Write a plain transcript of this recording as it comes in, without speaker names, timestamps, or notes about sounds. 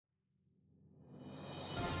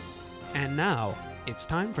And now, it's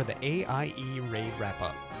time for the AIE Raid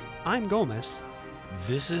Wrapup. I'm Gomez.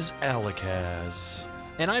 This is Alikaz.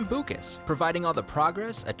 And I'm Bukas, providing all the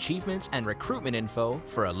progress, achievements, and recruitment info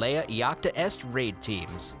for Alea Iacta Est raid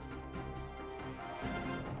teams.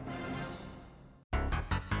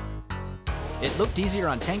 It looked easier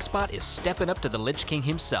on Tankspot is stepping up to the Lich King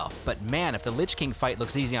himself, but man, if the Lich King fight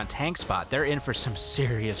looks easy on Tankspot, they're in for some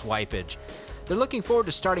serious wipeage. They're looking forward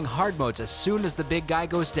to starting hard modes as soon as the big guy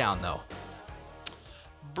goes down, though.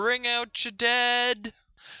 Bring out your dead!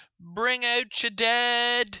 Bring out your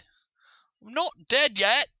dead! I'm not dead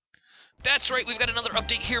yet! That's right, we've got another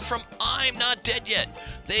update here from I'm Not Dead Yet.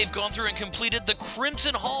 They've gone through and completed the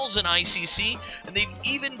Crimson Halls in ICC, and they've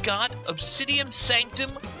even got Obsidian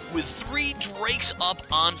Sanctum with 3 Drakes up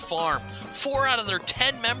on farm. 4 out of their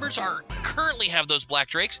 10 members currently have those Black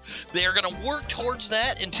Drakes. They are going to work towards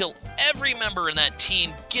that until every member in that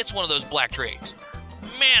team gets one of those Black Drakes.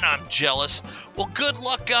 Man, I'm jealous. Well, good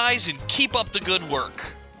luck, guys, and keep up the good work.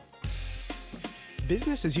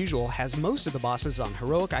 Business as Usual has most of the bosses on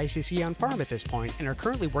Heroic ICC on farm at this point and are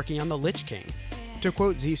currently working on the Lich King. To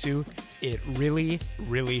quote Zissou, it really,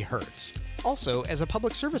 really hurts. Also, as a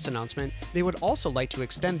public service announcement, they would also like to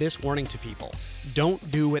extend this warning to people.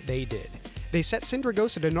 Don't do what they did. They set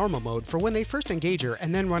Syndragosa to normal mode for when they first engage her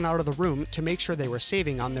and then run out of the room to make sure they were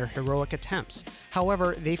saving on their heroic attempts.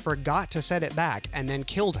 However, they forgot to set it back and then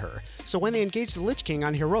killed her. So when they engaged the Lich King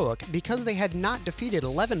on heroic, because they had not defeated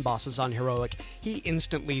 11 bosses on heroic, he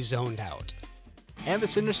instantly zoned out.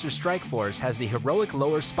 Ambisinister Strike Force has the Heroic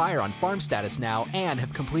Lower Spire on farm status now and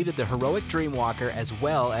have completed the Heroic Dreamwalker as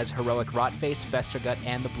well as Heroic Rotface, Festergut,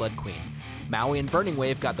 and the Blood Queen. Maui and Burning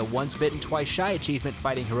Wave got the Once Bitten Twice Shy achievement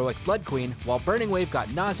fighting Heroic Blood Queen, while Burning Wave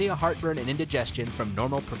got Nausea, Heartburn, and Indigestion from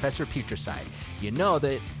normal Professor Putricide. You know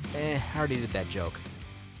that, I already did that joke.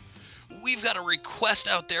 We've got a request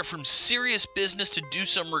out there from Serious Business to do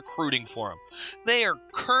some recruiting for them. They are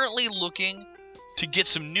currently looking to get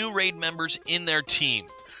some new raid members in their team.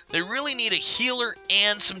 They really need a healer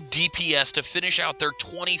and some DPS to finish out their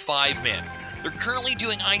 25-man. They're currently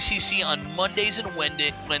doing ICC on Mondays and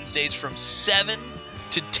Wednesdays from 7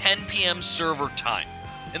 to 10 p.m. server time.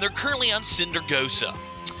 And they're currently on Syndragosa.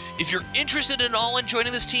 If you're interested at all in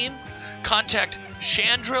joining this team, contact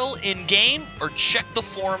Chandril in-game or check the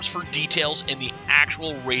forums for details in the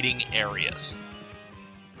actual raiding areas.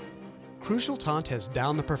 Crucial Taunt has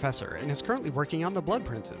downed the Professor and is currently working on the Blood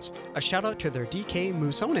Princes. A shout out to their DK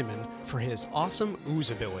Musoniman for his awesome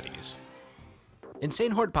ooze abilities.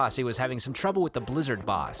 Insane Horde Posse was having some trouble with the Blizzard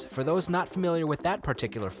boss. For those not familiar with that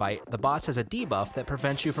particular fight, the boss has a debuff that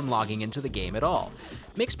prevents you from logging into the game at all.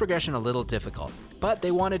 Makes progression a little difficult, but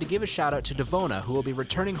they wanted to give a shout out to Devona, who will be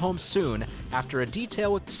returning home soon after a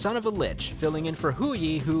detail with Son of a Lich, filling in for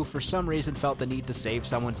Huyi, who for some reason felt the need to save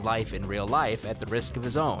someone's life in real life at the risk of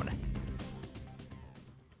his own.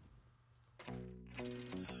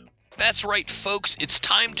 That's right, folks. It's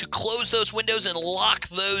time to close those windows and lock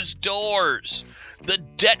those doors. The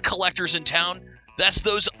debt collectors in town, that's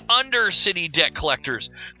those Undercity debt collectors.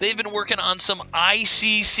 They've been working on some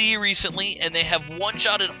ICC recently, and they have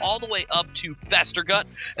one-shotted all the way up to Festergut,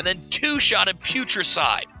 and then 2-shotted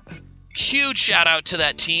Putricide. Huge shout-out to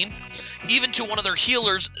that team. Even to one of their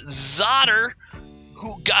healers, Zotter,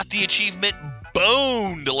 who got the achievement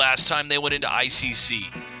boned last time they went into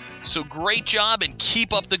ICC. So great job and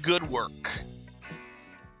keep up the good work.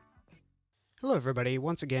 Hello everybody,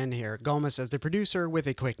 once again here, Gomez as the producer with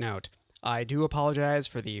a quick note. I do apologize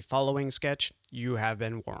for the following sketch. You have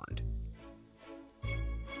been warned.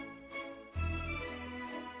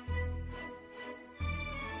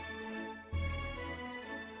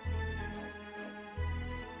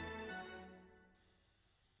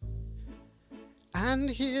 And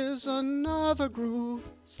here's another group,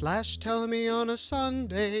 /tell me on a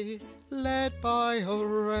Sunday, led by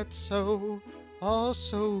Horetzo,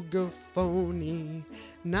 also Gaffoni.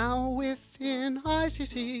 Now within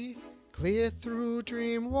ICC, clear through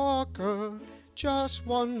Dreamwalker, just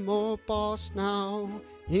one more boss now,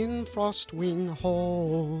 in Frostwing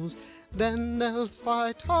Halls. Then they'll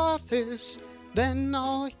fight Arthas, then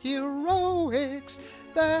all heroics,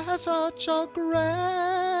 they're such a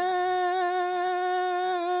great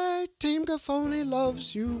Team Gaffoni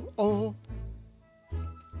loves you all.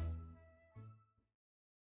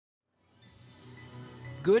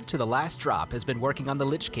 Good to the Last Drop has been working on the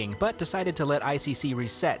Lich King, but decided to let ICC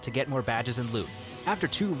reset to get more badges and loot. After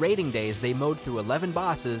 2 raiding days, they mowed through 11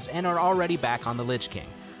 bosses and are already back on the Lich King.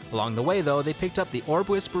 Along the way, though, they picked up the Orb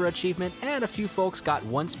Whisperer achievement, and a few folks got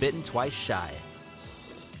Once Bitten Twice Shy.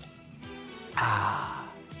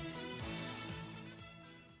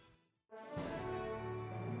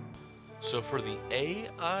 So for the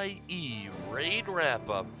AIE Raid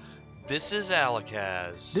Wrapup, this is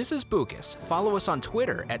Alakaz. This is Bucus. Follow us on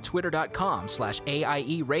Twitter at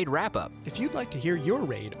twitter.com/AIE Raid Wrapup. If you'd like to hear your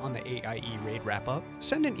raid on the AIE Raid Wrap-Up,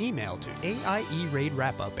 send an email to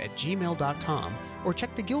AIERaidWrapup@gmail.com or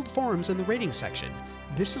check the guild forums in the rating section.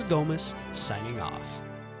 This is Gomus, signing off.